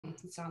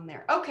It's on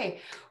there. Okay,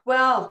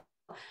 well,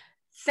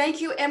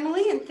 thank you,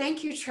 Emily, and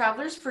thank you,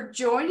 travelers, for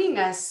joining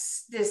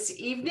us this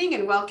evening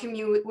and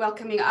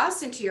welcoming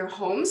us into your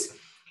homes.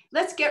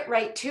 Let's get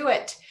right to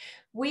it.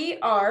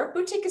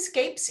 Boutique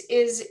Escapes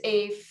is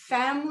a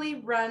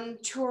family-run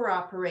tour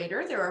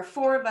operator. There are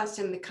 4 of us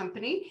in the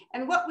company,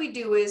 and what we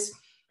do is,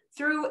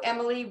 through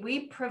Emily,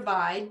 we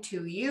provide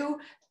to you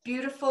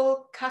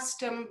beautiful,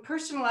 custom,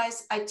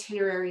 personalized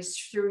itineraries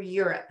through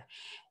Europe.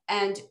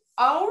 And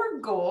our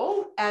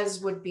goal,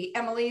 as would be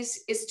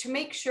Emily's, is to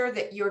make sure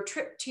that your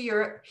trip to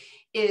Europe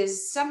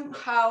is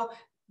somehow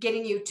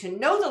getting you to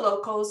know the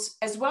locals,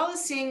 as well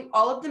as seeing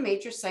all of the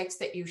major sites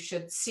that you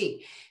should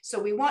see.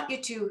 So we want you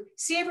to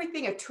see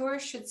everything a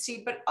tourist should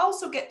see, but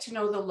also get to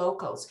know the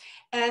locals.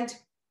 And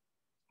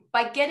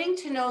by getting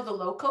to know the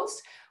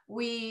locals,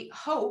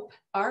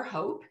 our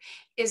hope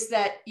is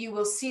that you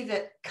will see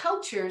that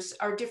cultures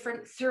are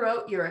different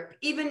throughout Europe.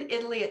 Even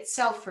Italy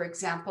itself, for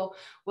example,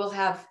 will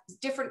have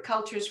different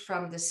cultures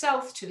from the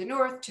south to the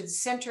north to the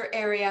center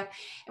area.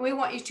 And we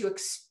want you to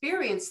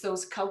experience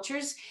those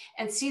cultures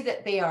and see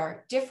that they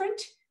are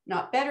different,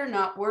 not better,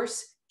 not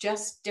worse,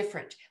 just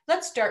different.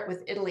 Let's start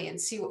with Italy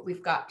and see what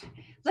we've got.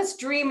 Let's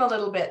dream a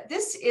little bit.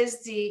 This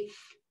is the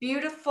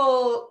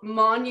beautiful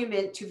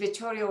monument to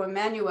Vittorio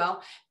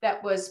Emanuele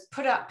that was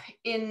put up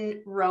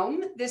in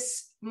Rome.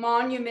 This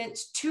monument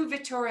to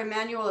Vittorio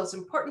Emanuele is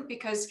important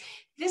because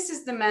this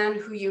is the man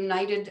who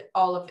united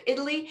all of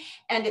Italy,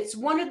 and it's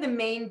one of the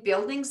main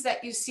buildings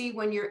that you see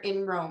when you're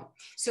in Rome.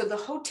 So the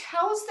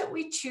hotels that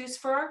we choose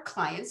for our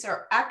clients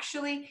are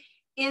actually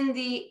in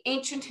the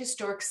ancient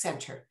historic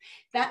center.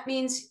 That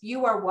means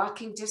you are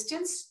walking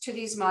distance to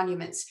these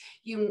monuments.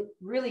 You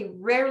really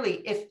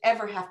rarely, if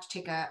ever, have to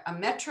take a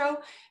metro.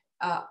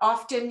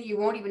 Often you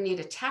won't even need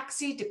a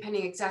taxi,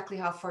 depending exactly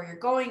how far you're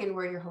going and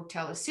where your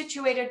hotel is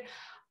situated.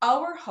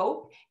 Our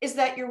hope is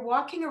that you're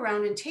walking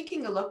around and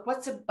taking a look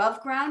what's above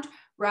ground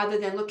rather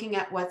than looking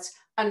at what's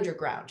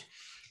underground.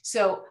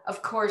 So,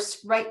 of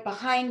course, right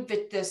behind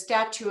the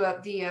statue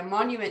of the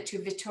monument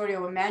to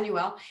Vittorio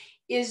Emanuele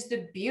is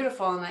the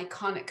beautiful and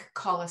iconic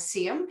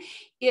Colosseum.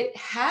 It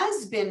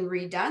has been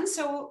redone.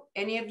 So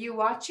any of you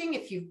watching,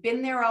 if you've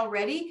been there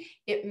already,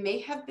 it may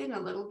have been a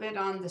little bit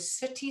on the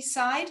sooty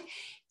side.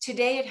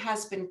 Today it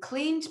has been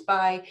cleaned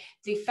by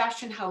the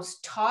fashion house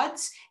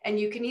Tod's, and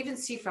you can even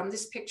see from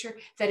this picture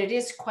that it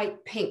is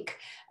quite pink.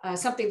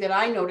 Something that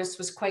I noticed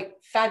was quite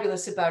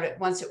fabulous about it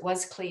once it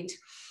was cleaned.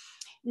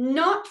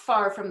 Not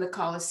far from the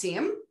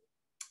Colosseum,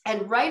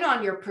 and right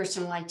on your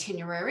personal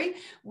itinerary,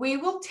 we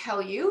will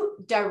tell you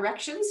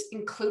directions,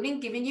 including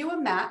giving you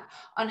a map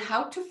on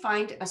how to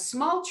find a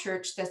small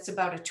church that's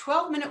about a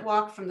 12-minute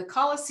walk from the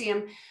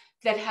Colosseum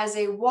that has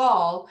a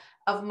wall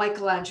of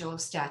Michelangelo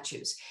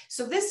statues.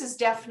 So this is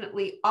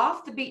definitely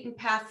off the beaten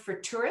path for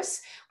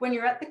tourists. When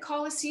you're at the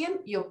Colosseum,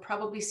 you'll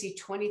probably see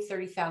 20,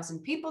 30,000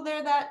 people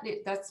there.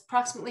 That's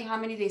approximately how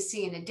many they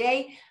see in a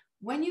day.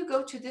 When you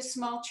go to this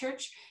small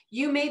church,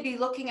 you may be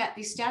looking at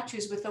these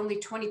statues with only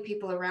 20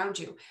 people around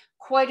you.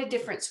 Quite a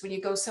difference when you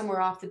go somewhere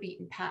off the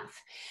beaten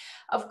path.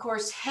 Of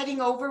course,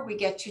 heading over, we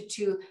get you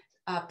to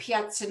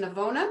Piazza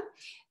Navona.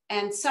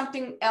 And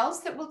something else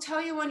that we'll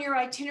tell you on your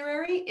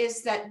itinerary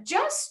is that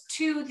just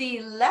to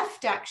the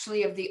left,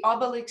 actually, of the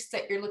obelisk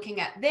that you're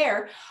looking at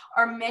there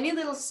are many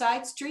little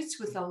side streets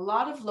with a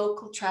lot of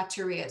local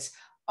trattorias.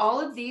 All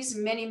of these,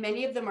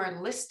 many of them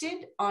are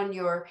listed on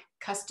your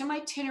custom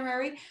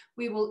itinerary.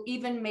 We will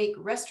even make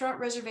restaurant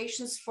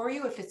reservations for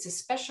you if it's a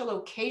special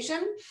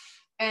occasion.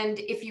 And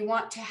if you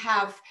want to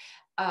have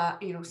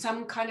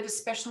some kind of a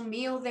special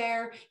meal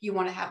there, you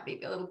want to have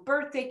maybe a little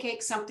birthday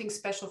cake, something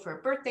special for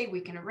a birthday, we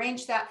can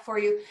arrange that for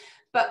you.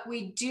 But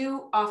we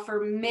do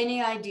offer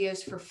many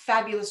ideas for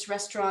fabulous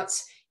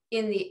restaurants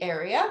in the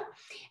area.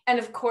 And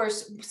of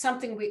course,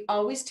 something we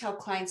always tell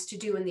clients to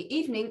do in the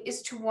evening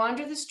is to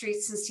wander the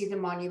streets and see the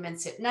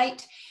monuments at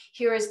night.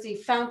 Here is the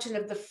Fountain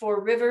of the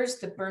Four Rivers,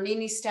 the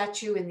Bernini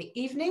statue in the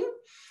evening.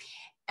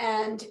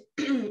 And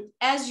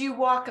as you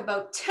walk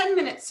about 10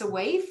 minutes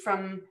away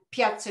from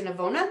Piazza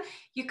Navona,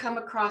 you come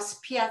across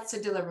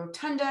Piazza della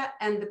Rotonda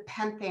and the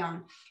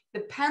Pantheon. The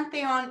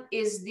Pantheon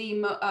is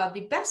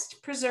the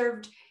best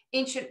preserved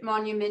ancient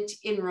monument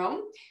in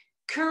Rome.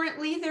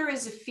 Currently, there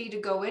is a fee to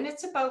go in.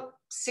 It's about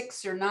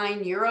 €6 or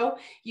 €9.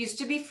 Used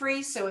to be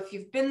free. So if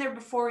you've been there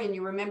before and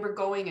you remember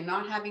going and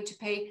not having to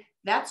pay,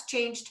 that's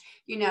changed.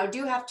 You now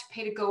do have to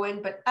pay to go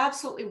in, but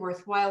absolutely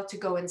worthwhile to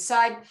go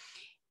inside.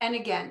 And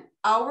again,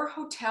 our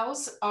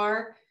hotels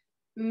are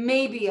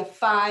maybe a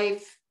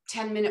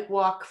 5-10 minute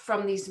walk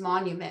from these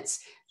monuments.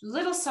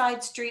 Little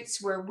side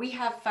streets where we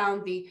have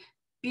found the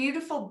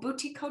beautiful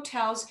boutique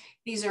hotels.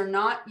 These are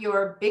not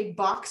your big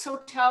box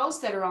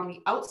hotels that are on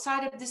the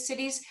outside of the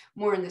cities,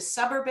 more in the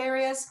suburb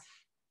areas.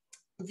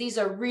 These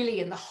are really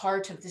in the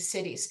heart of the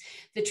cities.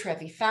 The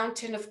Trevi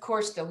Fountain, of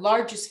course, the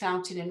largest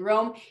fountain in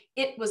Rome.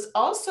 It was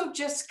also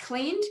just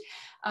cleaned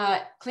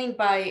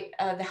by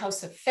the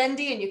House of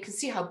Fendi, and you can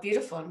see how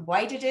beautiful and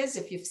white it is.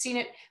 If you've seen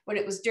it when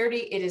it was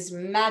dirty, it is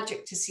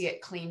magic to see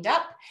it cleaned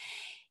up.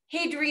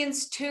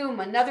 Hadrian's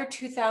Tomb, another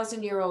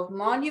 2,000-year-old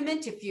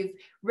monument. If you've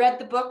read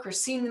the book or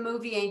seen the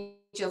movie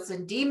Angels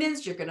and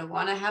Demons, you're going to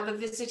want to have a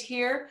visit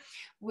here.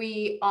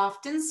 We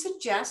often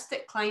suggest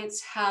that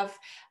clients have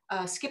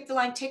skip the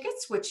line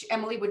tickets, which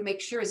Emily would make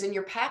sure is in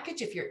your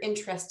package if you're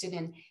interested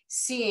in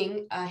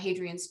seeing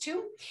Hadrian's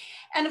Tomb.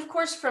 And of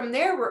course, from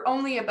there, we're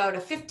only about a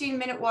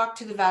 15-minute walk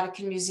to the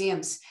Vatican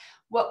museums.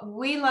 What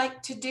we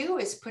like to do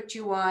is put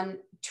you on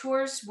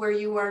tours where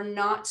you are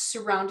not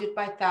surrounded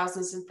by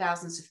thousands and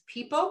thousands of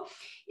people.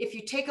 If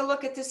you take a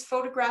look at this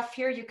photograph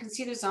here, you can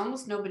see there's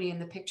almost nobody in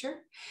the picture.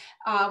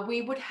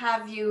 We would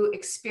have you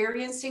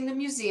experiencing the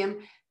museum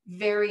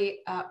very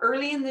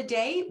early in the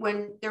day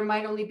when there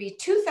might only be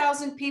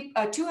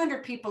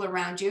 200 people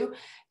around you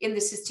in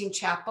the Sistine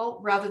Chapel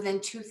rather than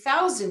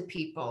 2,000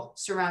 people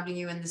surrounding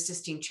you in the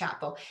Sistine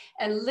Chapel.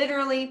 And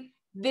literally,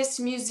 this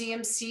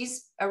museum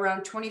sees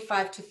around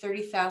 25 to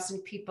 30,000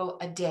 people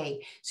a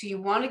day. So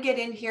you want to get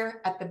in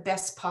here at the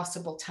best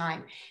possible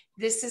time.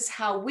 This is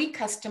how we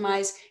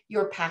customize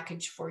your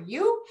package for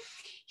you.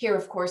 Here,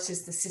 of course,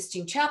 is the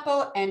Sistine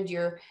Chapel, and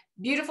your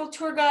beautiful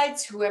tour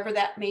guides, whoever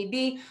that may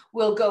be,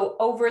 will go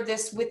over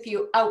this with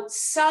you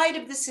outside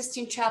of the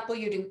Sistine Chapel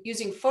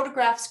using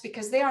photographs,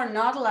 because they are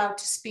not allowed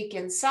to speak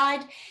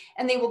inside,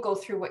 and they will go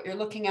through what you're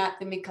looking at,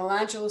 the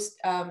Michelangelo's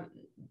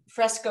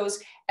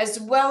frescoes, as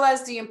well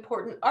as the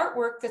important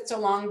artwork that's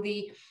along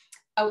the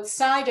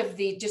outside of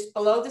just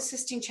below the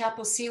Sistine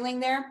Chapel ceiling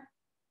there.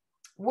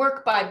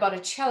 Work by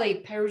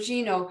Botticelli,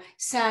 Perugino,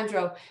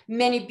 Sandro,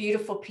 many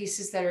beautiful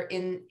pieces that are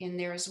in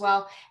there as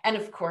well. And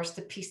of course,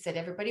 the piece that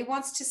everybody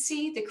wants to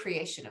see, The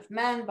Creation of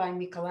Man by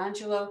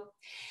Michelangelo.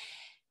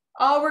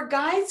 Our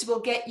guides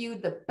will get you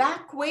the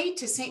back way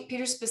to St.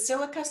 Peter's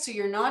Basilica, so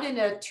you're not in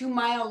a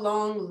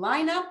 2-mile-long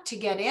lineup to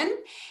get in.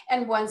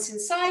 And once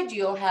inside,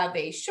 you'll have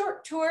a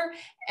short tour,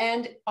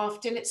 and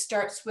often it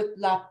starts with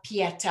La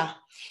Pietà.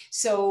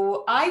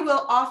 So I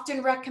will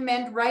often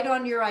recommend right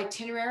on your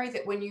itinerary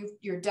that when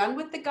you're done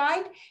with the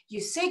guide,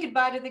 you say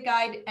goodbye to the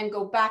guide and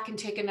go back and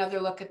take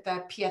another look at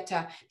the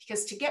Pietà,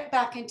 because to get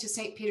back into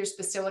St. Peter's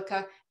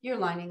Basilica, you're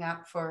lining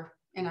up for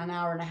in an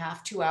hour and a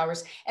half, 2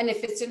 hours. And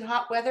if it's in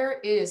hot weather,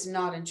 it is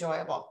not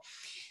enjoyable.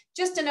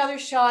 Just another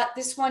shot.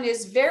 This one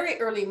is very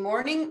early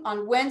morning.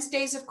 On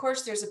Wednesdays, of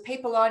course, there's a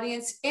papal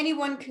audience.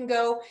 Anyone can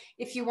go.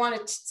 If you want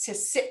to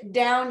sit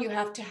down, you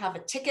have to have a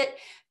ticket.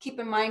 Keep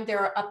in mind, there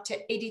are up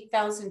to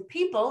 80,000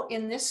 people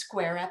in this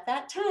square at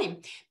that time.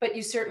 But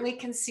you certainly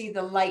can see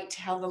the light,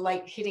 how the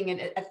light hitting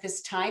it at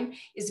this time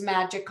is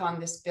magic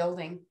on this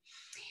building.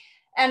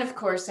 And of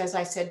course, as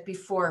I said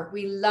before,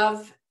 we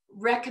love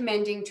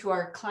recommending to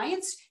our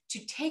clients to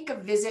take a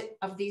visit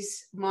of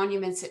these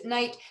monuments at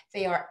night.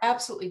 They are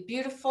absolutely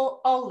beautiful,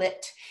 all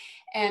lit.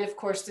 And of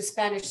course, the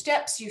Spanish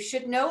Steps, you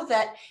should know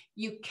that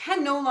you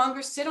can no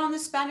longer sit on the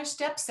Spanish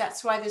Steps.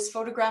 That's why this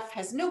photograph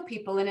has no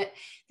people in it.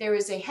 There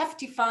is a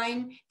hefty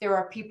fine. There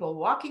are people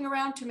walking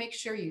around to make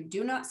sure you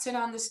do not sit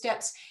on the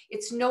steps.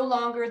 It's no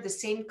longer the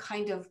same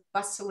kind of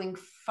bustling,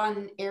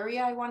 fun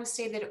area, I want to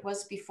say, that it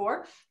was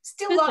before.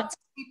 Still lots of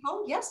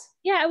people, yes?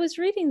 Yeah, I was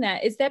reading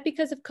that. Is that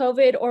because of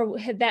COVID, or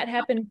had that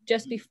happened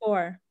just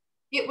before?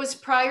 It was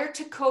prior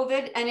to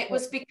COVID, and it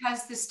was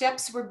because the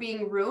steps were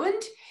being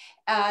ruined.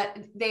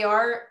 They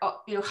are,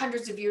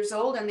 hundreds of years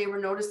old, and they were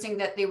noticing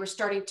that they were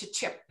starting to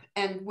chip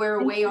and wear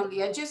away on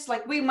the edges.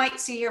 Like we might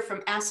see here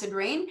from acid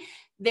rain,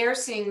 they're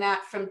seeing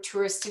that from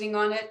tourists sitting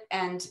on it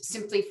and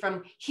simply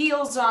from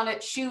heels on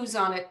it, shoes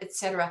on it,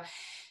 etc.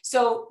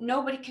 So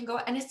nobody can go,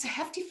 and it's a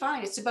hefty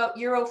fine. It's about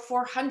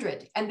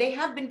 €400, and they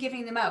have been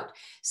giving them out.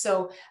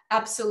 So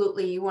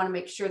absolutely, you want to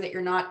make sure that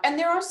you're not. And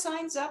there are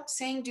signs up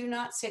saying do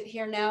not sit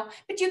here now,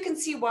 but you can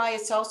see why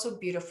it's also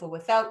beautiful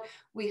without.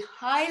 We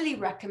highly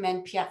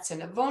recommend Piazza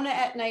Navona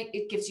at night.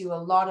 It gives you a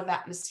lot of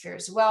atmosphere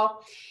as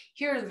well.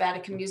 Here are the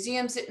Vatican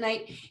museums at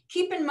night.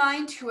 Keep in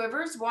mind,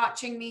 whoever's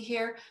watching me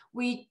here,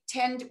 we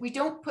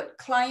don't put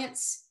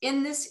clients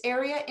in this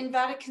area in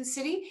Vatican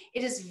City.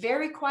 It is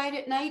very quiet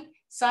at night.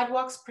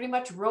 Sidewalks pretty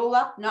much roll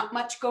up, not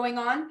much going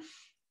on.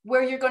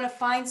 Where you're going to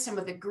find some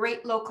of the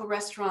great local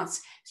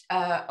restaurants,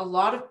 a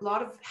lot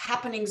of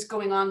happenings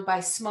going on by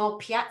small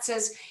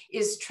piazzas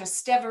is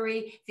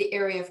Trastevere, the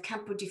area of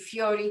Campo di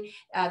Fiori,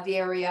 the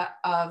area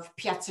of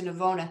Piazza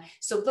Navona.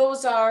 So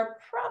those are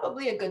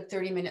probably a good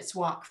 30 minutes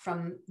walk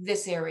from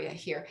this area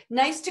here.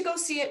 Nice to go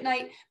see at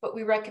night, but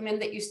we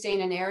recommend that you stay in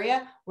an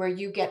area where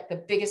you get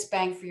the biggest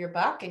bang for your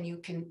buck and you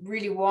can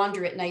really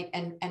wander at night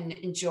and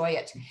enjoy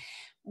it.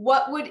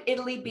 What would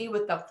Italy be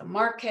without the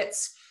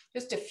markets?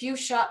 Just a few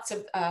shots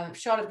of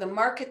shot of the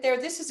market there.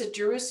 This is a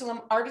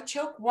Jerusalem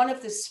artichoke, one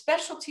of the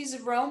specialties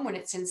of Rome when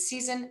it's in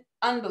season.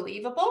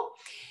 Unbelievable.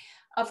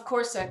 Of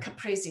course, a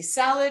caprese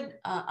salad,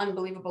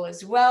 unbelievable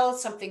as well.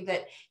 Something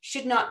that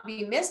should not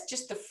be missed.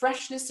 Just the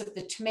freshness of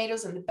the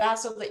tomatoes and the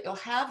basil that you'll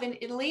have in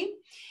Italy.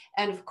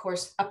 And of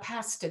course, a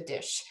pasta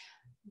dish.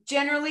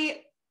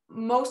 Generally,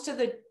 most of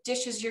the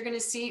dishes you're going to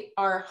see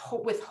are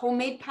with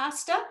homemade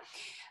pasta.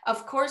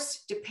 Of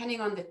course,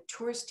 depending on the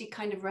touristy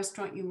kind of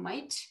restaurant you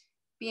might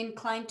be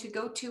inclined to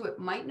go to. It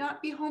might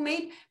not be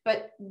homemade,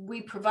 but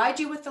we provide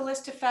you with a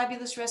list of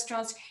fabulous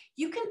restaurants.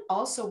 You can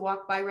also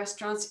walk by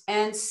restaurants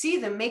and see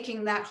them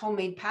making that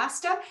homemade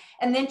pasta,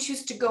 and then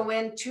choose to go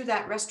into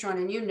that restaurant,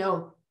 and you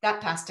know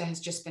that pasta has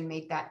just been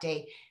made that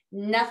day.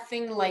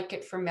 Nothing like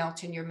it for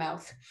melt in your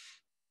mouth.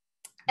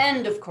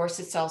 And of course,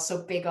 it's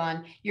also big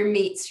on your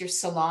meats, your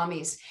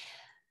salamis.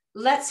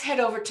 Let's head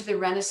over to the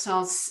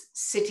Renaissance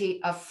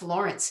city of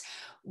Florence.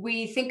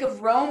 We think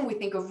of Rome, we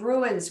think of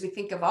ruins, we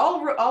think of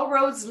all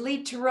roads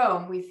lead to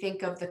Rome. We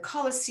think of the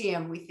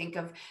Colosseum, we think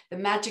of the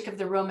magic of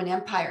the Roman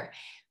Empire.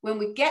 When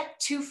we get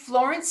to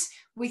Florence,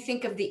 we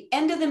think of the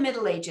end of the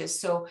Middle Ages.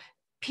 So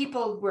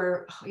people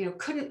were,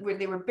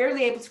 they were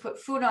barely able to put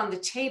food on the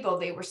table.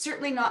 They were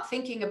certainly not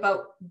thinking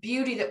about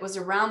beauty that was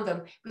around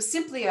them. It was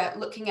simply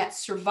looking at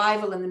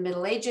survival in the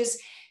Middle Ages.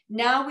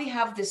 Now we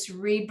have this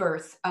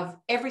rebirth of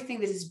everything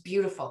that is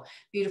beautiful,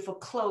 beautiful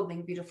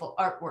clothing, beautiful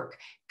artwork,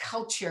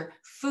 culture,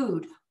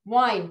 food,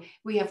 wine.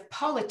 We have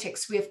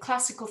politics. We have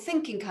classical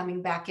thinking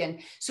coming back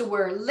in. So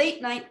we're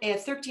late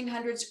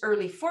 1300s,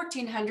 early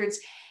 1400s,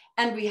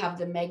 and we have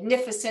the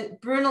magnificent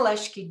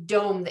Brunelleschi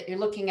dome that you're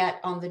looking at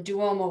on the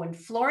Duomo in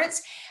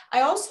Florence.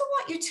 I also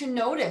want you to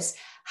notice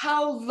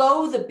how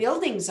low the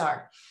buildings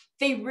are.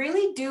 They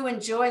really do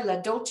enjoy la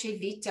dolce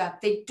vita.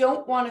 They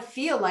don't want to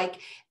feel like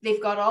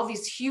they've got all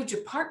these huge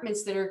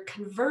apartments that are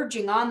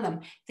converging on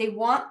them. They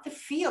want the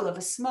feel of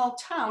a small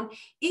town,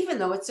 even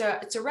though it's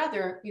a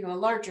rather, a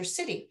larger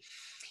city.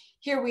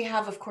 Here we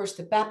have, of course,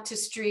 the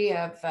baptistry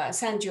of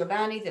San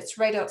Giovanni that's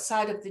right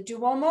outside of the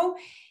Duomo.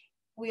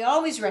 We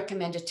always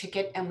recommend a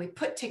ticket, and we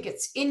put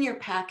tickets in your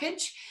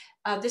package.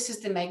 This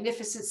is the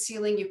magnificent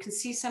ceiling. You can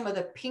see some of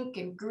the pink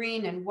and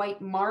green and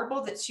white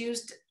marble that's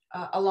used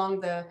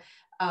along the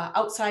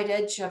outside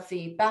edge of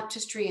the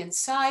baptistry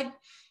inside.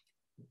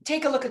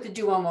 Take a look at the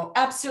Duomo,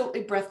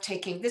 absolutely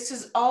breathtaking. This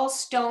is all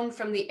stone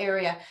from the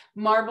area,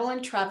 marble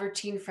and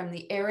travertine from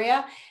the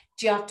area,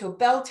 Giotto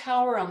bell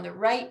tower on the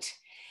right.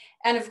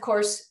 And of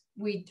course,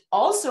 we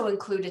also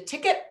include a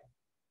ticket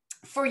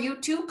for you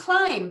to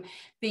climb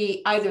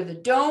either the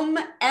dome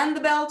and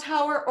the bell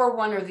tower, or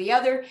one or the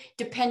other,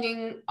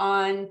 depending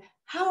on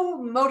how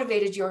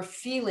motivated you're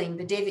feeling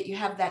the day that you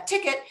have that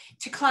ticket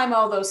to climb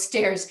all those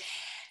stairs.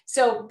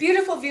 So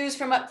beautiful views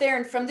from up there.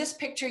 And from this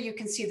picture, you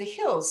can see the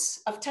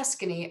hills of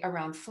Tuscany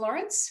around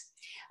Florence.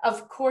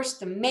 Of course,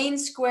 the main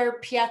square,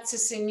 Piazza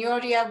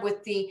Signoria,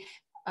 with the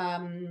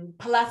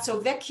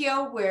Palazzo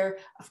Vecchio, where,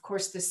 of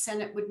course, the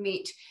Senate would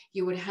meet.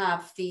 You would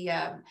have the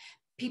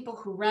people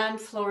who ran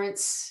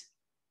Florence.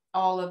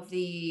 All of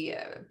the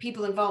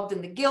people involved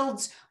in the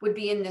guilds would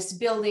be in this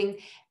building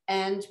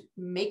and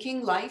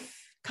making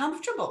life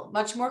comfortable,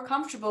 much more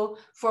comfortable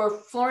for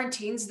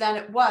Florentines than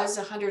it was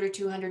 100 or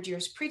 200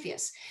 years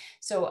previous.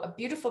 So a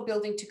beautiful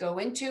building to go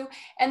into.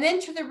 And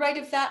then to the right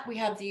of that, we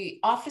have the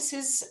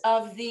offices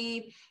of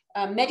the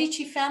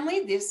Medici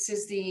family. This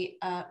is the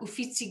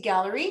Uffizi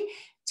Gallery.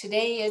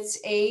 Today it's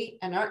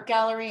an art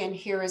gallery. And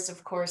here is,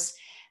 of course,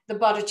 the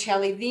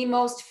Botticelli, the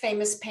most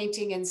famous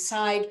painting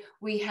inside.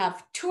 We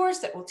have tours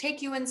that will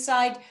take you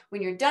inside.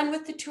 When you're done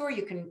with the tour,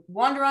 you can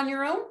wander on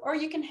your own, or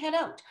you can head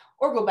out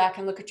or go back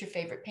and look at your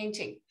favorite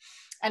painting.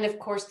 And of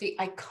course, the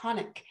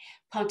iconic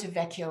Ponte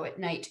Vecchio at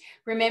night.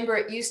 Remember,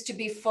 it used to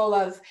be full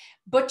of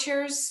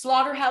butchers,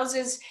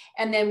 slaughterhouses.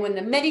 And then when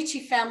the Medici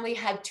family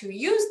had to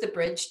use the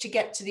bridge to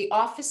get to the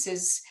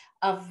offices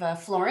of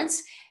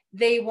Florence,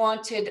 they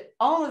wanted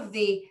all of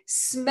the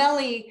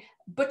smelly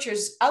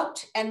butchers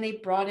out, and they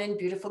brought in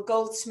beautiful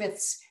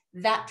goldsmiths.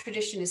 That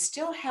tradition is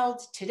still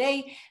held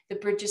today. The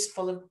bridge is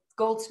full of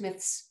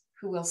goldsmiths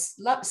who will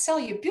sell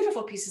you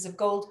beautiful pieces of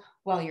gold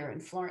while you're in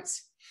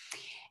Florence.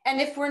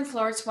 And if we're in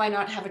Florence, why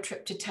not have a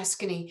trip to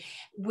Tuscany?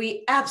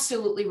 We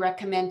absolutely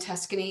recommend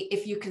Tuscany.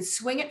 If you can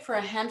swing it for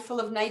a handful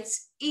of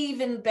nights,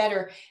 even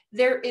better.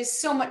 There is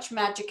so much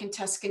magic in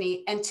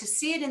Tuscany, and to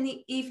see it in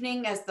the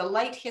evening as the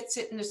light hits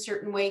it in a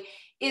certain way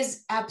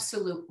is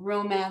absolute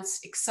romance,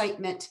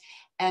 excitement,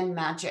 and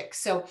magic.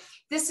 So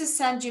this is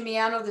San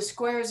Gimignano. The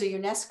square is a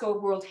UNESCO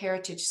World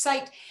Heritage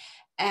Site,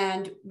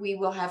 and we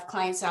will have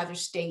clients either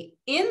stay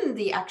in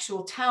the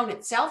actual town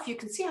itself. You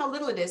can see how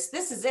little it is.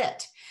 This is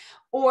it.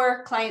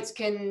 Or clients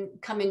can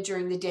come in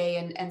during the day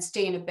and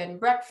stay in a bed and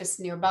breakfast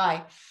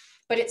nearby.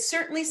 But it's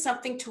certainly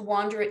something to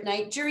wander at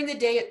night. During the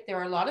day, there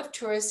are a lot of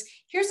tourists.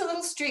 Here's a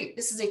little street.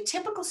 This is a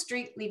typical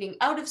street leading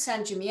out of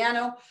San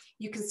Gimignano.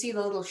 You can see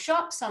the little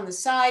shops on the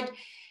side.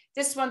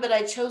 This one that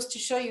I chose to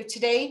show you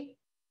today,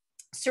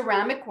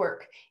 ceramic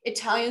work.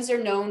 Italians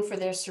are known for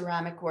their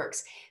ceramic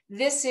works.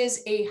 This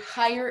is a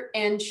higher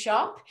end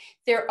shop.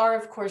 There are,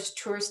 of course,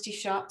 touristy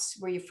shops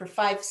where for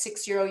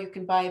 €5-6 you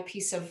can buy a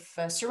piece of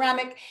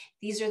ceramic.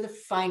 These are the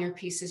finer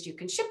pieces. You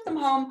can ship them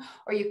home,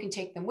 or you can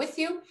take them with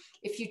you.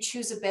 If you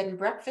choose a bed and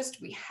breakfast,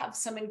 we have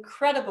some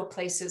incredible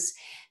places.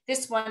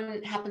 This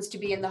one happens to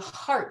be in the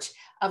heart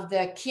of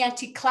the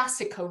Chianti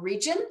Classico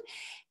region,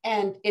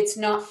 and it's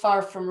not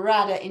far from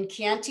Rada in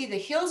Chianti. The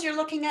hills you're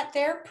looking at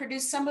there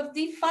produce some of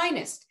the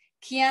finest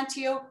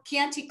Chianti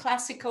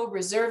Classico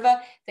Reserva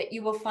that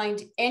you will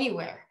find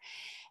anywhere.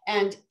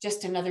 And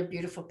just another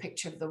beautiful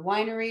picture of the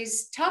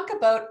wineries. Talk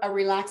about a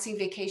relaxing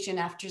vacation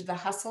after the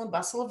hustle and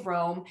bustle of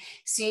Rome,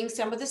 seeing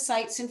some of the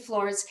sights in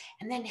Florence,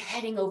 and then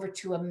heading over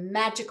to a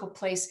magical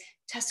place,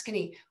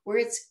 Tuscany, where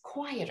it's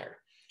quieter.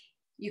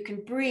 You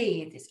can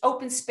breathe, it's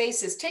open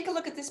spaces. Take a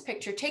look at this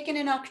picture, taken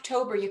in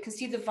October. You can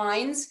see the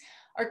vines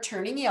are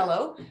turning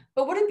yellow,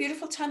 but what a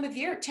beautiful time of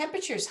year.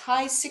 Temperatures,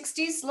 high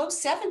 60s, low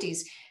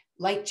 70s.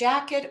 Light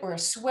jacket or a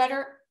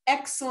sweater,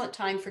 excellent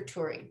time for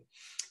touring.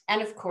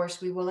 And of course,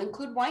 we will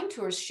include wine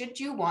tours should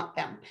you want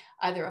them,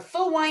 either a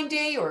full wine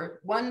day or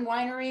one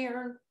winery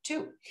or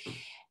two.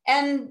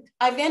 And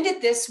I've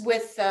ended this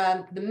with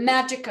the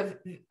magic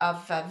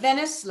of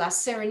Venice, La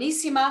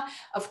Serenissima,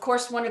 of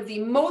course, one of the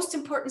most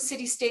important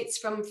city-states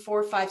from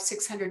 400, 500,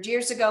 600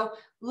 years ago.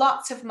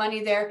 Lots of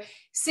money there.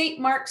 St.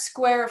 Mark's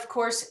Square, of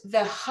course,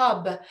 the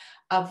hub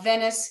of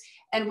Venice.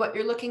 And what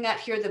you're looking at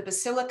here, the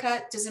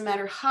Basilica, doesn't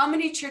matter how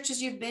many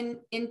churches you've been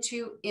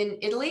into in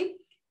Italy,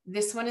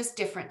 this one is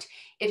different.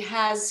 It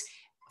has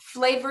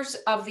flavors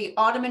of the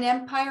Ottoman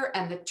Empire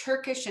and the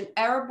Turkish and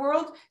Arab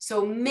world.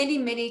 So many,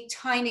 many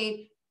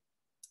tiny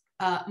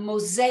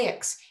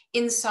mosaics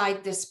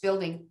inside this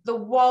building. The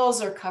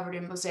walls are covered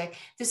in mosaic.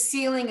 The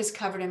ceiling is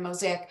covered in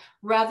mosaic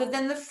rather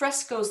than the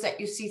frescoes that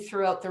you see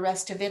throughout the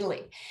rest of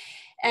Italy.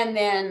 And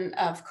then,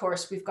 of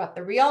course, we've got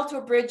the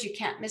Rialto Bridge. You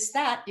can't miss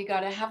that. You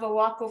got to have a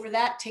walk over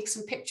that, take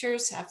some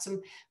pictures, have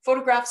some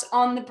photographs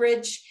on the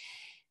bridge.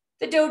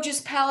 The Doge's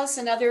Palace,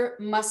 another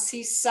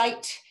must-see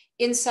site.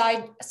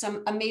 Inside,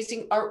 some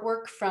amazing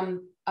artwork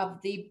from some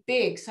of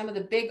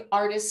the big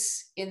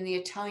artists in the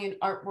Italian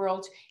art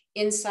world.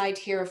 Inside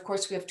here, of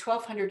course, we have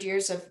 1,200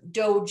 years of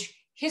Doge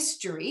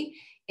history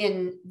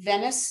in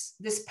Venice.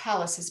 This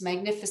palace is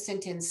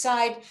magnificent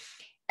inside.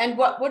 And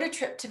what would a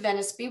trip to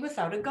Venice be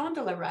without a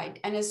gondola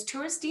ride? And as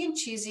touristy and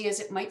cheesy as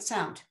it might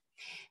sound,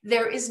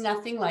 there is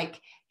nothing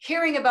like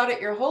hearing about it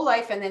your whole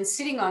life and then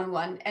sitting on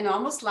one and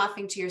almost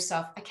laughing to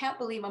yourself, I can't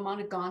believe I'm on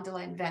a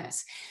gondola in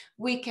Venice.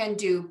 We can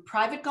do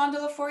private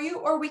gondola for you,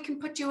 or we can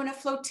put you in a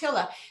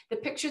flotilla. The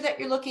picture that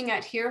you're looking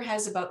at here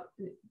has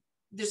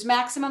there's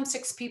maximum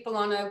 6 people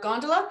on a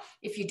gondola.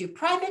 If you do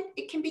private,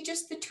 it can be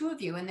just the 2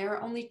 of you, and there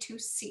are only 2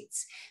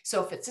 seats.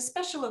 So if it's a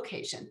special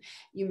occasion,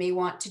 you may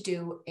want to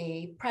do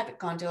a private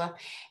gondola.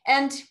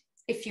 And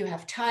if you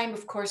have time,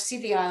 of course, see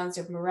the islands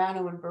of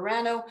Murano and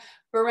Burano.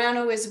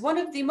 Burano is one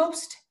of the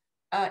most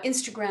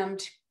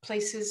Instagrammed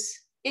places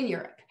in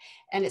Europe,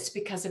 and it's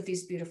because of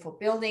these beautiful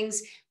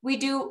buildings. We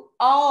do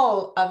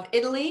all of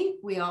Italy.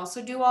 We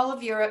also do all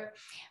of Europe.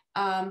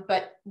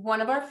 But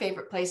one of our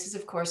favorite places,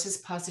 of course, is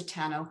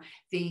Positano,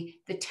 the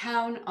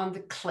town on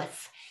the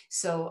cliff.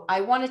 So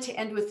I wanted to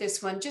end with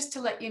this one just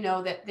to let you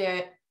know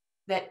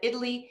that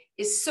Italy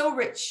is so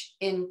rich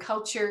in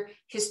culture,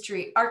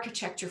 history,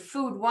 architecture,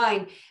 food,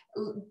 wine,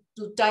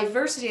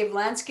 diversity of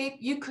landscape.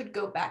 You could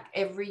go back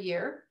every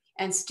year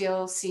and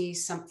still see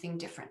something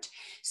different.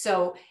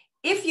 So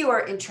if you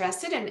are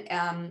interested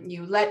and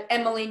you let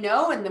Emily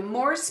know, and the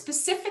more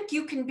specific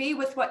you can be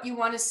with what you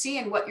want to see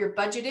and what your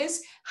budget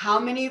is, how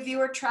many of you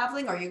are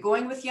traveling? Are you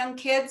going with young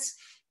kids?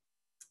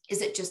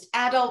 Is it just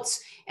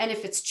adults? And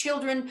if it's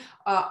children,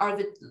 are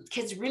the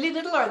kids really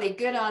little? Are they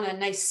good on a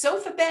nice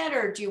sofa bed,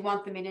 or do you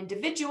want them in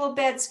individual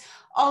beds?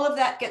 All of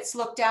that gets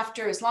looked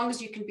after as long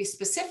as you can be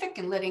specific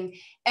and letting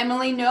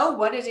Emily know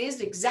what it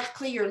is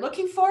exactly you're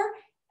looking for.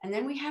 And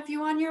then we have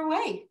you on your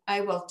way. I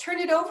will turn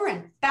it over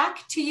and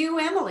back to you,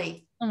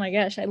 Emily. Oh my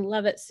gosh, I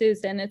love it,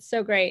 Susan. It's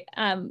so great.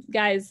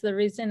 Guys, the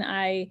reason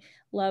I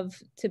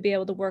love to be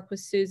able to work with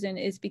Susan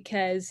is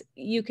because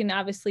you can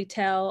obviously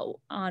tell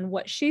on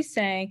what she's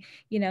saying,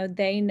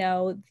 they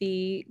know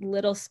the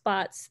little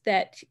spots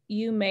that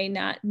you may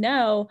not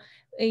know,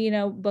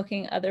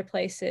 booking other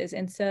places.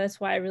 And so that's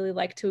why I really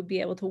like to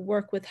be able to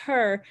work with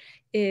her,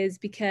 is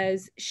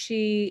because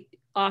she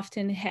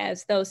often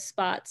has those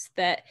spots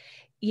that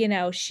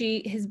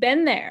she has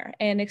been there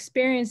and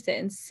experienced it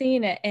and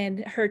seen it,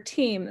 and her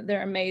team,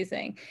 they're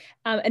amazing.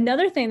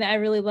 Another thing that I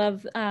really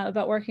love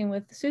about working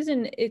with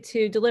Susan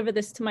to deliver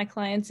this to my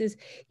clients is,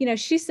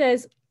 she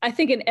says, I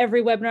think in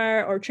every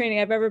webinar or training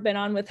I've ever been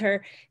on with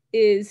her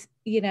is,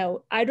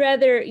 I'd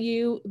rather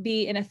you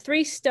be in a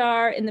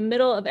 3-star in the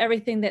middle of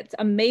everything that's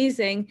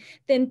amazing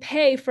than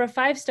pay for a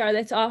 5-star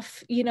that's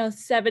off,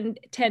 7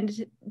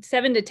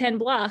 to 10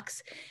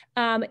 blocks.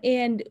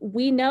 And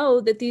we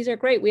know that these are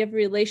great. We have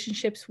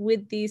relationships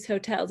with these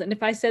hotels. And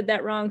if I said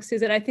that wrong,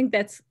 Susan, I think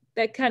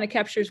that kind of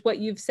captures what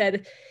you've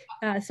said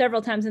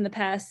several times in the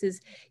past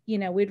is,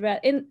 we'd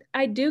rather, and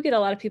I do get a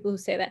lot of people who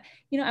say that,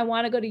 I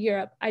want to go to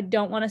Europe. I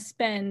don't want to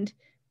spend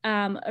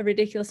a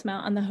ridiculous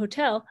amount on the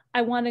hotel.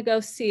 I want to go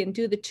see and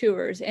do the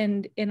tours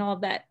and all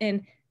of that.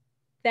 And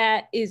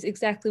that is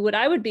exactly what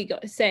I would be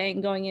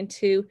saying going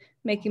into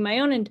making my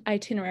own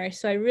itinerary.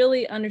 So I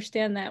really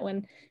understand that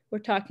when we're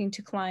talking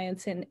to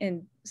clients,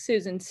 and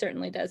Susan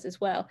certainly does as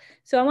well.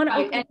 So I want to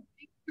open. And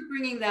thanks for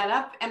bringing that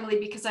up, Emily,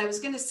 because I was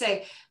going to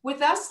say,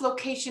 with us,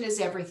 location is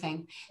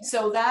everything. Yeah.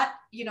 So that,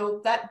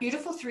 that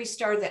beautiful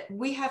 3-star that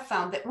we have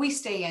found, that we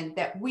stay in,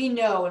 that we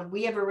know, and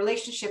we have a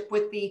relationship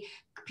with the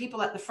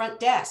people at the front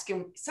desk.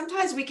 And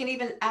sometimes we can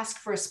even ask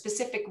for a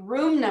specific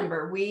room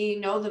number. We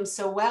know them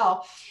so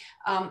well.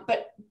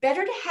 But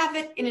better to have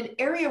it in an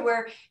area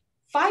where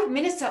 5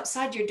 minutes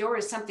outside your door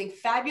is something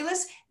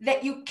fabulous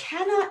that you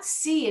cannot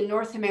see in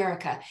North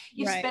America.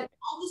 You've spent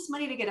all this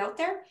money to get out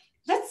there.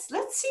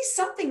 Let's see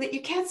something that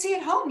you can't see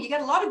at home. You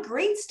got a lot of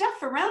great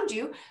stuff around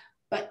you,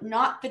 but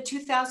not the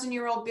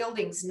 2,000-year-old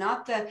buildings,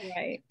 not the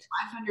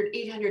 500,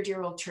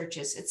 800-year-old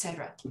churches,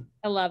 etc.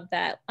 I love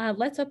that.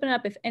 Let's open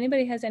up. If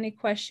anybody has any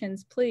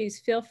questions, please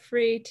feel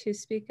free to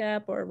speak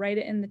up or write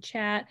it in the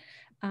chat.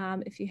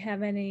 If you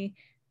have any,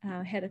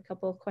 I had a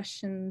couple of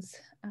questions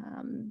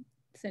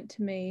sent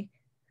to me.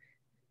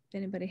 If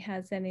anybody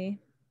has any.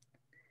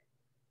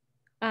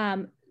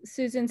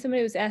 Susan,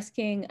 somebody was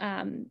asking,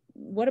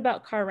 what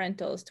about car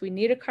rentals? Do we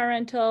need a car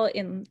rental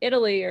in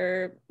Italy,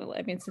 or, well,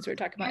 I mean, since we're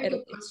talking about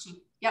Italy?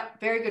 Yep,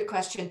 very good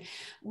question.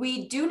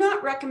 We do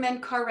not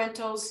recommend car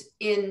rentals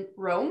in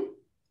Rome.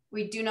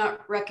 We do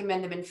not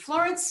recommend them in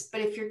Florence,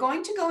 but if you're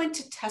going to go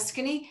into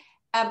Tuscany,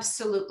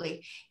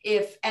 absolutely.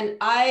 And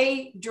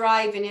I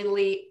drive in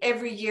Italy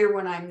every year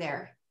when I'm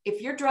there. If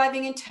you're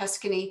driving in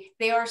Tuscany,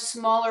 they are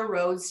smaller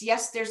roads.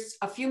 Yes, there's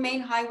a few main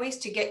highways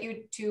to get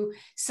you to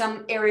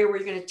some area where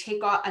you're going to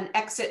take off an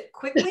exit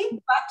quickly,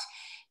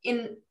 but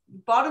in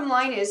bottom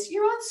line is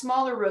you're on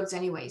smaller roads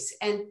anyways,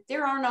 and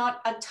there are not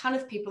a ton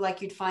of people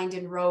like you'd find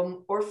in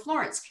Rome or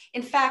Florence.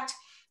 In fact,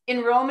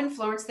 in Rome and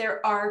Florence,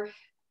 there are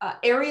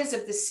areas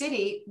of the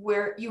city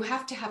where you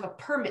have to have a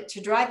permit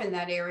to drive in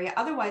that area.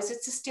 Otherwise,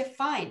 it's a stiff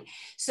fine.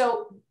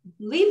 So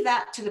leave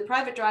that to the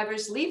private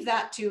drivers, leave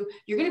that to,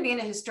 you're going to be in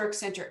a historic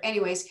center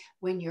anyways.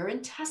 When you're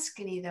in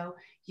Tuscany, though,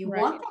 you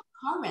want that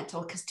car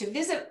rental, because to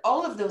visit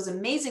all of those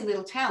amazing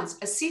little towns,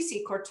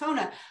 Assisi,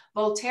 Cortona,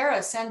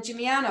 Volterra, San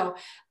Gimignano,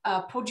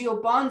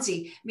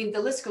 Poggiobanzi, I mean, the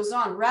list goes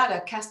on,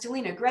 Rada,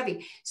 Castellina,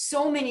 Greve,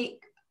 so many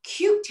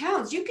cute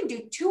towns. You can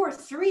do 2 or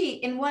 3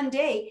 in one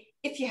day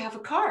if you have a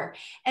car,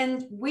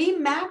 and we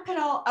map it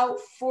all out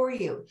for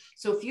you.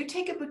 So if you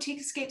take a Boutique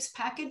Escapes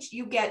package,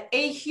 you get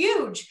a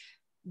huge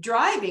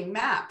driving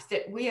map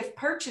that we have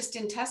purchased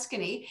in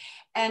Tuscany,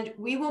 and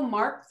we will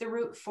mark the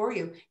route for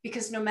you,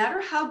 because no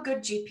matter how good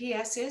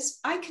GPS is,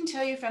 I can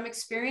tell you from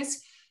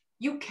experience,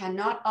 you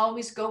cannot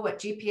always go what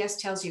GPS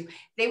tells you.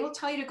 They will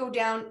tell you to go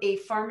down a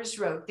farmer's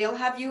road. They'll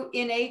have you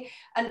in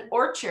an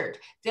orchard.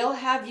 They'll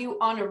have you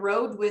on a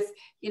road with,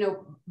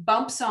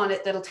 bumps on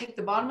it that'll take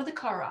the bottom of the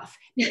car off,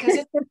 because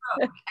it's a road.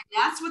 And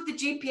that's what the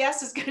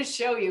GPS is going to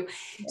show you.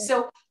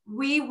 So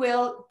we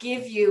will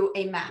give you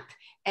a map,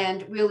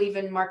 and we'll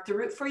even mark the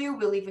route for you.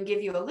 We'll even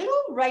give you a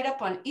little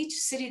write-up on each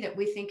city that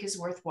we think is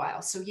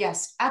worthwhile. So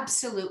yes,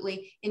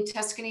 absolutely. In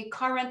Tuscany,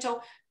 car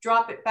rental,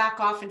 drop it back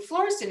off in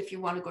Florence. And if you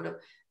want to go to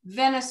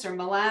Venice or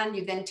Milan,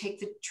 you then take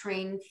the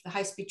train, the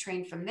high-speed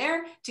train from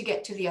there to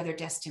get to the other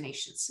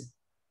destinations.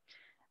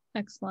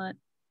 Excellent.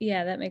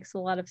 Yeah, that makes a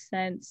lot of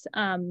sense.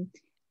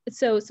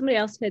 So somebody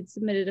else had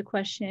submitted a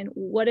question.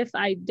 What if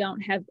I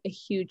don't have a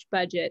huge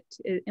budget?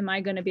 Am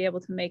I going to be able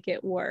to make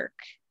it work?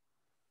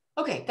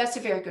 Okay, that's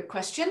a very good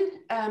question.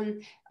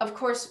 Of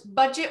course,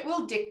 budget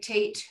will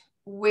dictate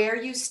where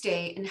you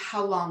stay and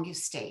how long you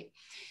stay.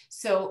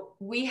 So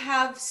we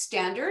have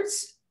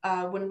standards.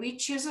 When we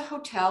choose a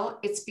hotel,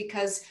 it's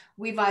because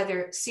we've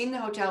either seen the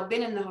hotel,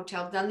 been in the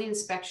hotel, done the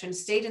inspection,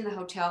 stayed in the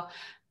hotel.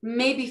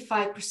 Maybe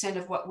 5%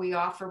 of what we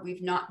offer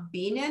we've not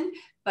been in,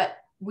 but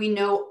we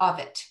know of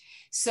it.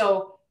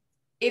 So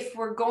if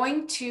we're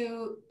going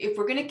to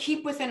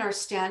keep within our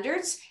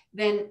standards,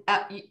 then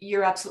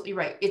you're absolutely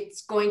right.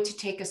 It's going to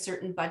take a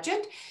certain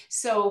budget.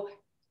 So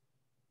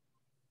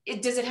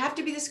does it have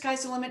to be the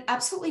sky's the limit?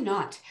 Absolutely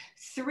not.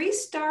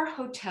 3-star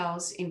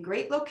hotels in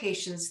great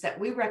locations that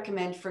we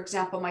recommend, for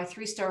example, my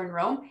 3-star in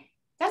Rome,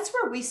 that's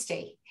where we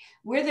stay.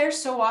 We're there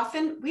so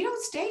often. We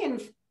don't stay in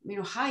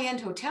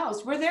high-end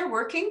hotels. We're there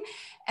working,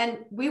 and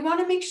we want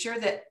to make sure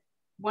that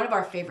one of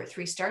our favorite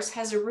 3-stars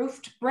has a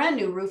brand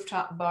new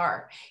rooftop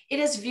bar. It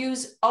has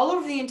views all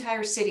over the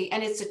entire city,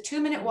 and it's a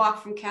 2-minute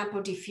walk from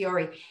Campo di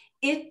Fiori.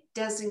 It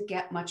doesn't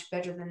get much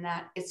better than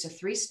that. It's a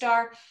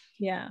 3-star.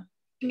 Yeah.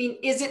 I mean,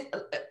 is it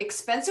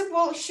expensive?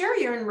 Well, sure,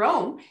 you're in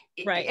Rome.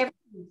 Right.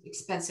 Everything's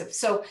expensive.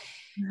 So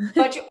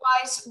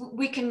budget-wise,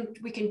 we can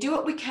do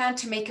what we can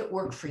to make it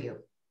work for you.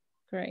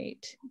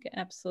 Great.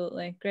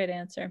 Absolutely. Great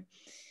answer.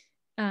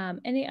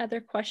 Any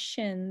other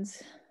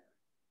questions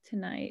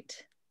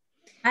tonight?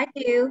 I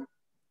do.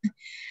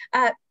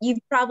 You've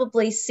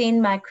probably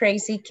seen my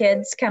crazy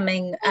kids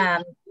coming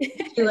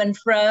to and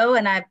fro,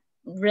 and I'm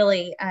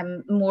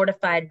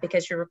mortified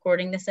because you're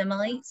recording this,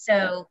 Emily.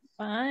 So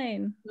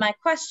fine. My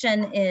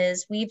question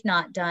is, we've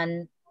not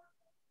done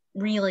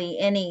really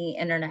any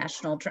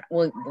international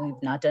we've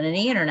not done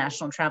any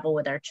international travel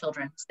with our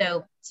children.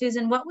 So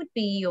Susan, what would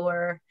be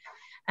your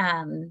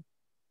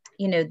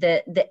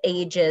the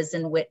ages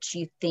in which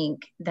you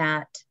think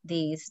that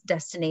these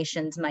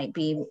destinations might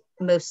be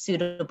most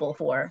suitable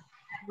for?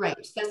 Right,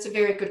 that's a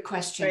very good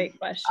question. Great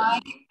question.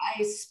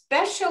 I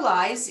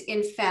specialize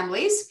in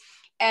families,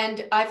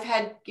 And I've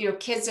had,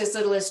 kids as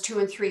little as 2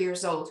 and 3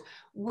 years old.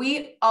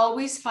 We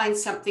always find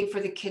something for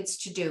the kids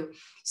to do.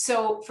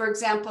 So for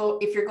example,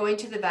 if you're going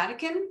to the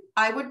Vatican,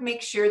 I would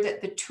make sure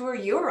that the tour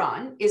you're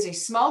on is a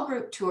small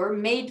group tour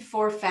made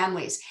for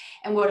families.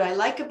 And what I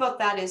like about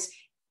that is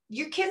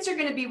your kids are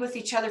going to be with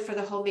each other for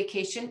the whole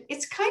vacation.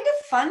 It's kind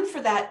of fun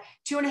for that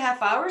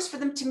 2.5 hours for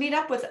them to meet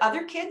up with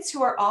other kids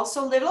who are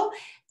also little.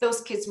 Those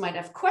kids might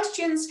have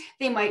questions.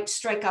 They might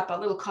strike up a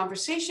little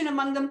conversation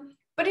among them.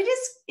 But it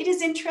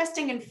is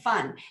interesting and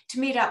fun to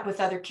meet up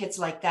with other kids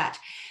like that.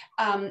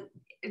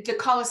 The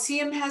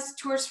Colosseum has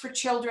tours for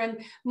children.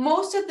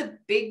 Most of the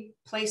big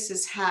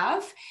places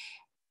have.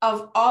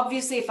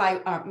 Obviously,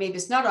 maybe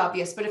it's not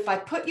obvious, but if I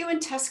put you in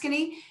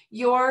Tuscany,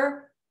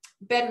 your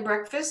bed and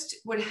breakfast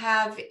would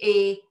have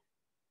a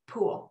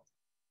pool.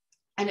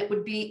 And it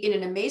would be in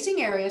an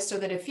amazing area so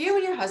that if you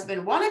and your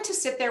husband wanted to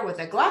sit there with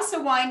a glass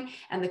of wine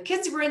and the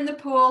kids were in the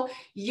pool,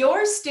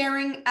 you're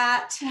staring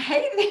at,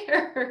 hey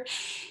there,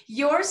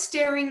 you're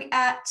staring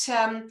at,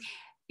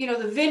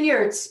 the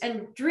vineyards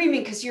and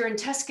dreaming because you're in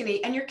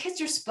Tuscany and your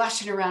kids are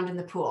splashing around in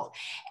the pool.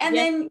 And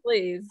yes, then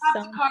please.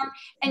 you the car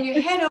and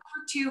you head over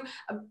to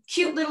a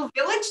cute little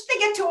village. They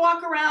get to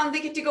walk around.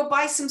 They get to go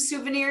buy some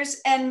souvenirs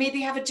and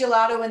maybe have a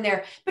gelato in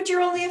there. But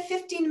you're only a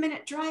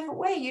 15-minute drive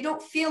away. You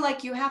don't feel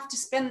like you have to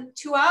spend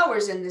 2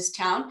 hours in this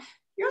town.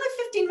 You're only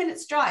 15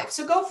 minutes drive.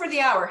 So go for the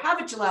hour, have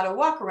a gelato,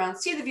 walk around,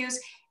 see the views,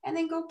 and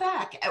then go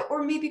back.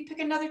 Or maybe pick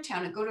another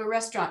town and go to a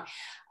restaurant.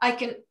 I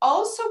can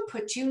also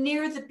put you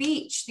near the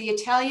beach, the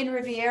Italian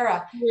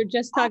Riviera. We were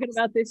just talking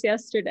about this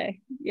yesterday.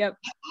 Yep.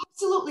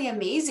 Absolutely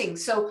amazing.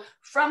 So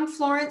from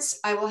Florence,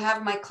 I will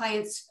have my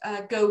clients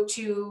go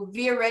to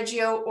Via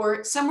Reggio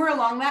or somewhere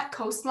along that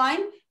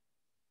coastline,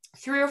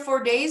 3 or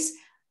 4 days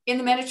in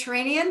the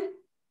Mediterranean.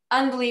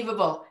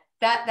 Unbelievable.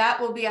 That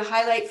will be a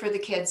highlight for the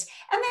kids.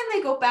 And then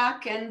they go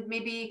back and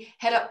maybe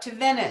head up to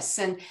Venice.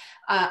 And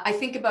I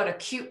think about a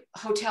cute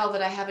hotel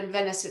that I have in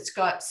Venice. It's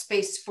got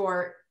space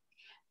for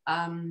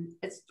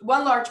it's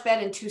 1 large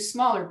bed and 2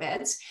 smaller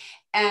beds.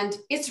 And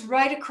it's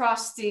right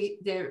across a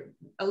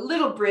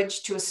little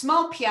bridge to a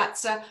small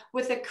piazza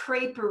with a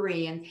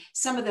creperie and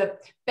some of the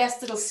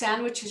best little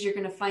sandwiches you're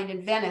going to find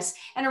in Venice.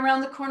 And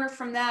around the corner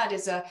from that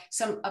is a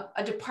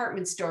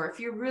department store. If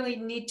you really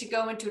need to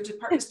go into a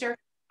department store,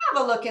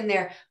 have a look in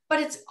there. But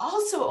it's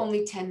also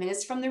only 10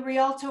 minutes from the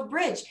Rialto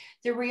Bridge.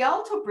 The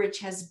Rialto Bridge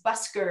has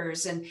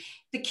buskers and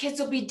the kids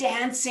will be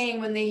dancing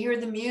when they hear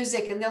the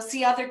music and they'll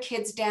see other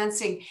kids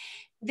dancing.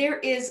 There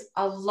is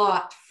a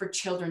lot for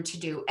children to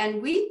do,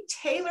 and we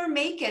tailor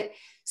make it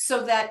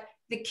so that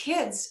the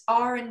kids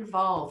are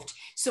involved.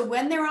 So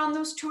when they're on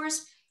those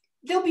tours,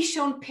 they'll be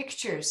shown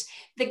pictures.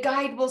 The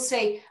guide will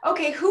say,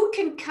 okay, who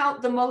can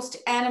count the most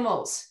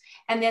animals?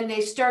 And then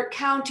they start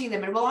counting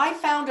them. And well, I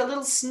found a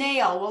little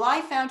snail.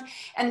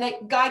 And the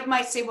guide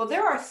might say, well,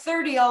 there are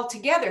 30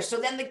 altogether. So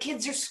then the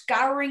kids are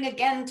scouring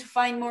again to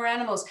find more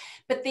animals.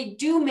 But they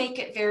do make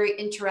it very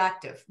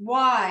interactive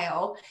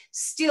while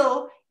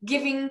still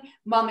giving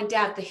mom and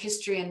dad the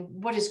history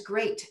and what is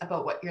great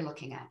about what you're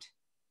looking at.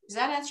 Does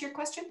that answer your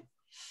question?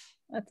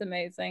 That's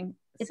amazing.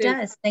 It Susan,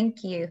 does.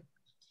 Thank you.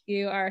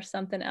 You are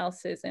something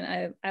else,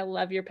 Susan. I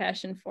love your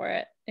passion for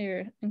it.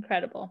 You're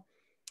incredible.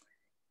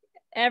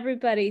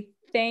 Everybody,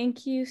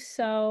 thank you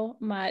so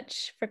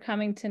much for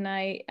coming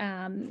tonight,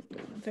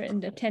 for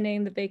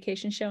attending the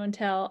Vacation Show and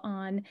Tell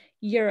on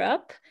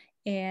Europe,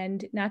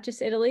 and not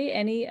just Italy,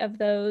 any of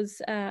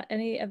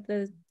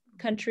the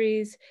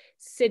countries,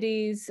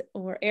 cities,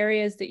 or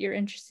areas that you're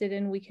interested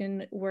in. We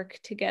can work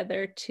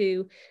together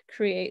to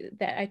create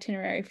that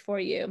itinerary for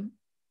you.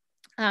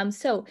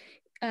 So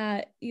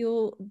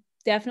you'll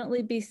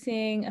definitely be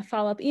seeing a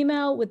follow-up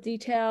email with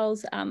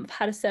details of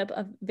how to set up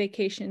a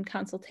vacation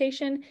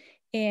consultation.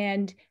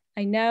 And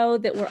I know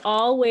that we're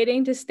all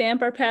waiting to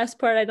stamp our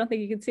passport. I don't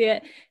think you can see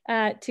it,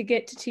 to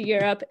get to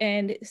Europe.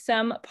 And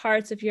some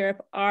parts of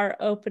Europe are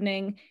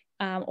opening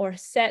or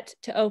set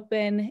to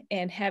open,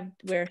 and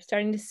we're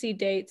starting to see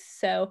dates.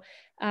 So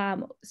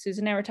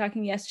Susan and I were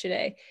talking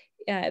yesterday.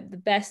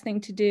 The best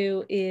thing to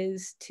do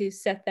is to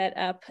set that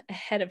up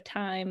ahead of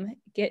time,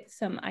 get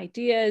some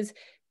ideas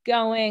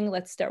going.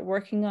 Let's start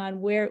working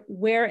on where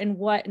and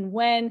what and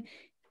when,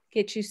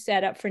 get you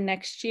set up for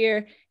next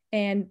year.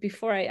 And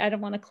before I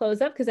don't want to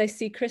close up because I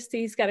see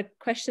Christy's got a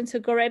question. So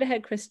go right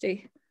ahead,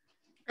 Christy.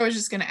 I was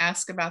just going to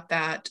ask about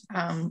that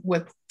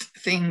with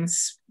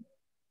things,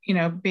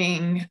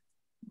 being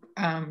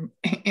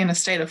in a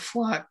state of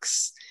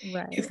flux.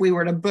 Right. If we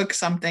were to book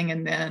something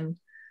and then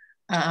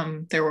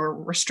there were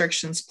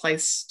restrictions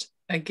placed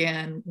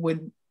again,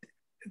 would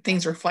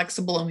things are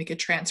flexible and we could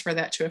transfer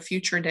that to a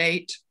future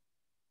date?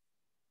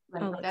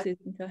 Right.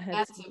 Susan, go ahead.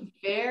 That's a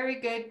very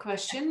good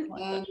question,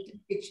 and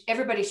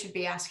everybody should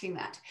be asking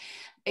that.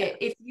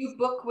 If you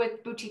book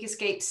with Boutique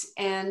Escapes,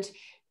 and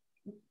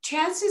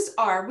chances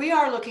are we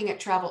are looking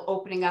at travel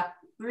opening up,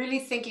 really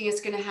thinking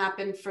it's going to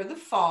happen for the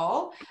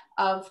fall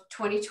of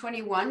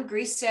 2021.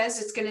 Greece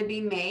says it's going to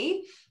be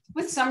May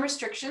with some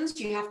restrictions.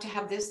 You have to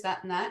have this,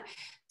 that, and that.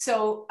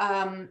 So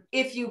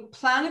if you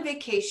plan a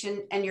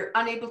vacation and you're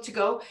unable to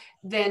go,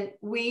 then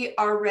we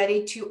are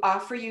ready to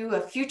offer you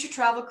a future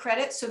travel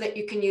credit so that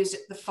you can use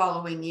it the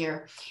following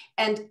year.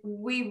 And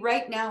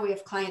right now we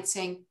have clients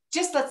saying,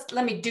 just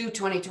let me do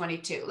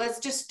 2022. Let's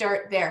just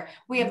start there.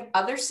 We have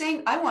others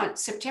saying, I want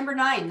September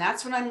 9.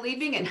 That's when I'm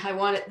leaving and I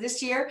want it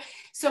this year.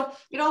 So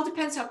it all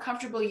depends how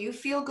comfortable you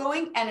feel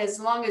going. And as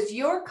long as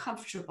you're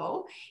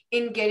comfortable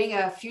in getting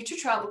a future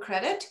travel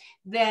credit,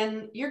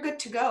 then you're good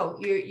to go.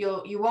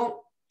 You won't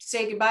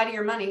say goodbye to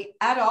your money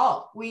at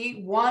all.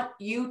 We want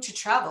you to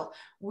travel.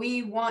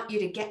 We want you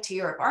to get to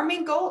Europe. Our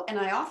main goal, and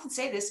I often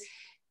say this,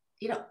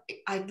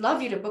 I'd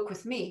love you to book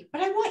with me,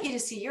 but I want you to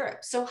see Europe.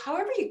 So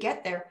however you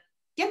get there,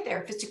 get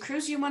there. If it's a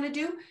cruise you want to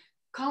do,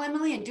 call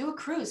Emily and do a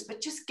cruise, but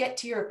just get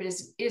to Europe. It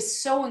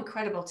is so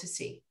incredible to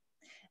see.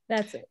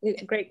 That's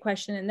a great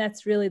question. And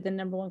that's really the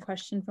number one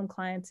question from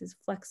clients is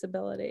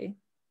flexibility.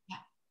 Yeah.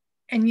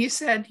 And you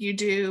said you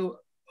do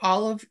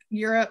all of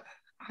Europe.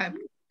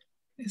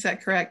 Is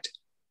that correct?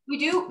 We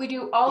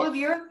do all of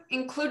Europe,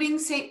 including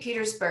St.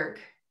 Petersburg.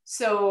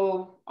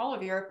 So all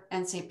of Europe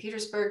and St.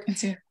 Petersburg.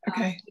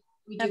 Okay.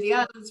 We do the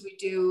islands,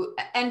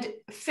 and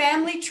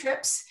family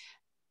trips.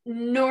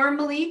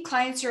 Normally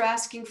clients are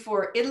asking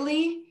for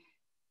Italy,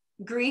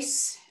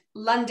 Greece,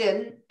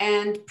 London,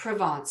 and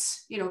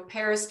Provence,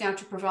 Paris down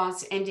to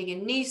Provence, ending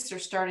in Nice or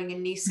starting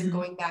in Nice and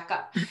going back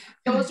up.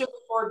 Those are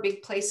the 4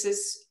 big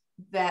places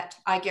that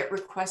I get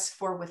requests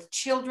for with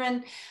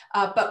children,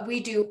 but we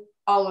do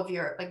all of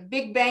Europe. Like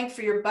big bang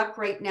for your buck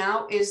right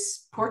now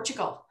is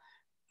Portugal.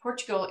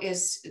 Portugal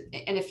is,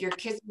 and if your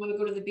kids want to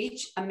go to the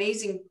beach,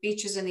 amazing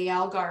beaches in the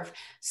Algarve.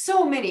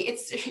 So many.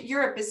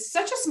 Europe is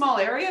such a small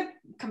area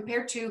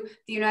compared to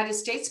the United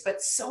States,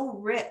 but so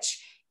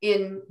rich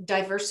in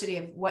diversity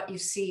of what you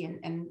see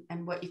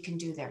and what you can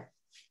do there.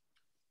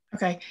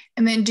 Okay.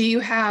 And then do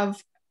you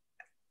have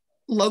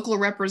local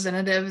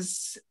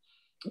representatives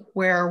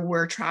where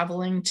we're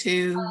traveling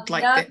to?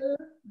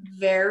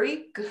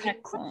 Very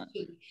good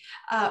question.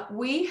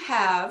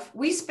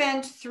 We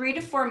spend 3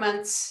 to 4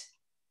 months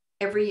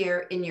every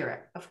year in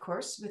Europe, of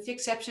course, with the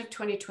exception of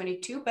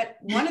 2022, but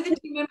one of the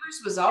team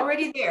members was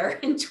already there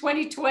in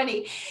 2020.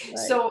 Right.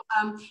 So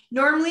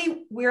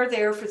normally we're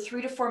there for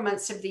 3 to 4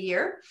 months of the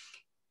year.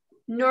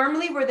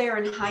 Normally we're there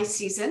in high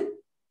season.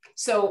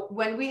 So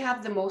when we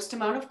have the most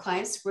amount of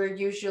clients, we're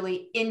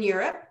usually in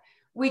Europe.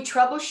 We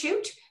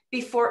troubleshoot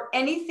before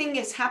anything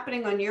is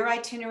happening on your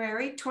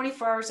itinerary.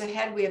 24 hours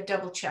ahead, we have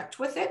double checked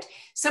with it.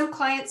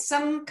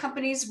 Some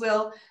companies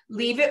will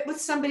leave it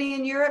with somebody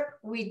in Europe.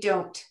 We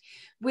don't.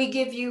 We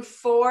give you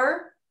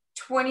 4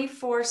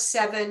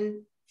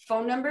 24/7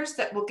 phone numbers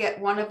that will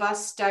get one of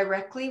us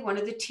directly, one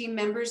of the team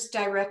members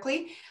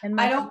directly. And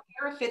I don't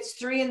care if it's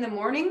 3 a.m.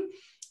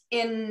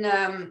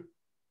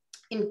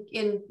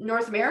 in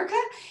North America.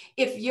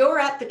 If you're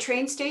at the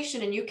train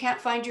station and you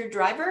can't find your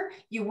driver,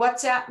 you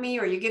WhatsApp me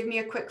or you give me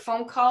a quick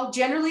phone call.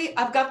 Generally,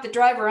 I've got the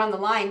driver on the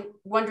line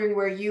wondering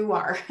where you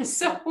are.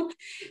 So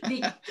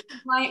the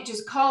client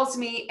just calls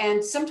me,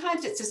 and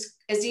sometimes it's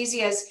as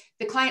easy as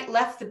the client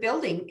left the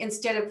building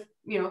instead of,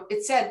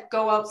 it said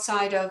go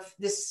outside of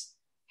this.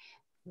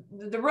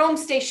 The Rome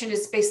station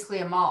is basically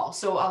a mall.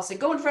 So I'll say,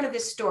 go in front of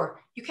this store.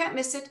 You can't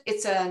miss it.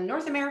 It's a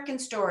North American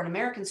store, an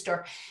American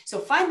store. So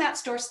find that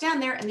store,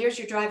 stand there, and there's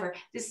your driver.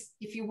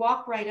 If you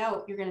walk right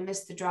out, you're going to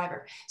miss the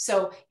driver.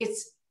 So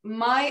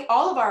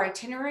all of our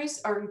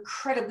itineraries are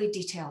incredibly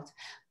detailed,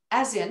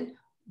 as in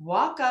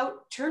walk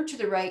out, turn to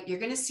the right. You're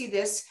going to see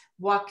this,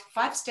 walk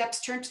 5 steps,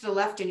 turn to the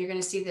left, and you're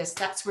going to see this.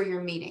 That's where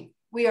you're meeting.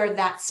 We are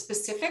that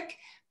specific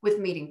with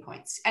meeting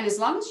points. And as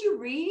long as you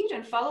read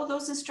and follow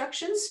those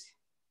instructions,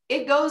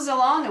 it goes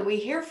along and we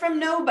hear from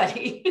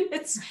nobody.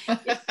 It's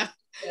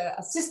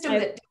a system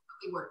that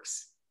definitely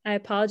works. I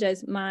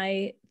apologize.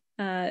 My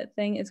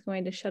thing is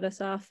going to shut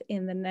us off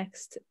in the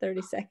next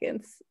 30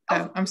 seconds.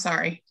 Oh, I'm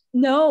sorry.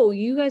 No,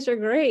 you guys are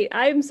great.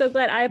 I'm so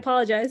glad. I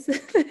apologize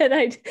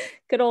that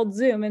good old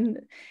Zoom. And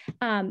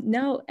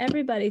no,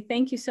 everybody,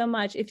 thank you so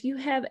much. If you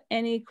have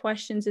any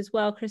questions as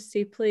well,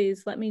 Christy,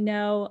 please let me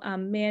know.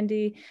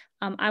 Mandy,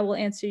 I will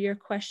answer your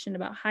question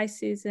about high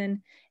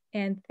season.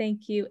 And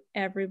thank you,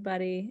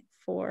 everybody,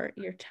 for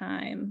your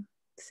time.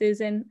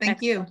 Susan,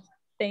 thank you.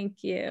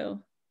 Thank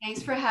you.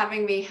 Thanks for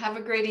having me. Have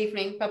a great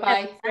evening.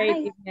 Bye-bye.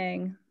 Great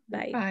evening.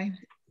 Bye. Bye.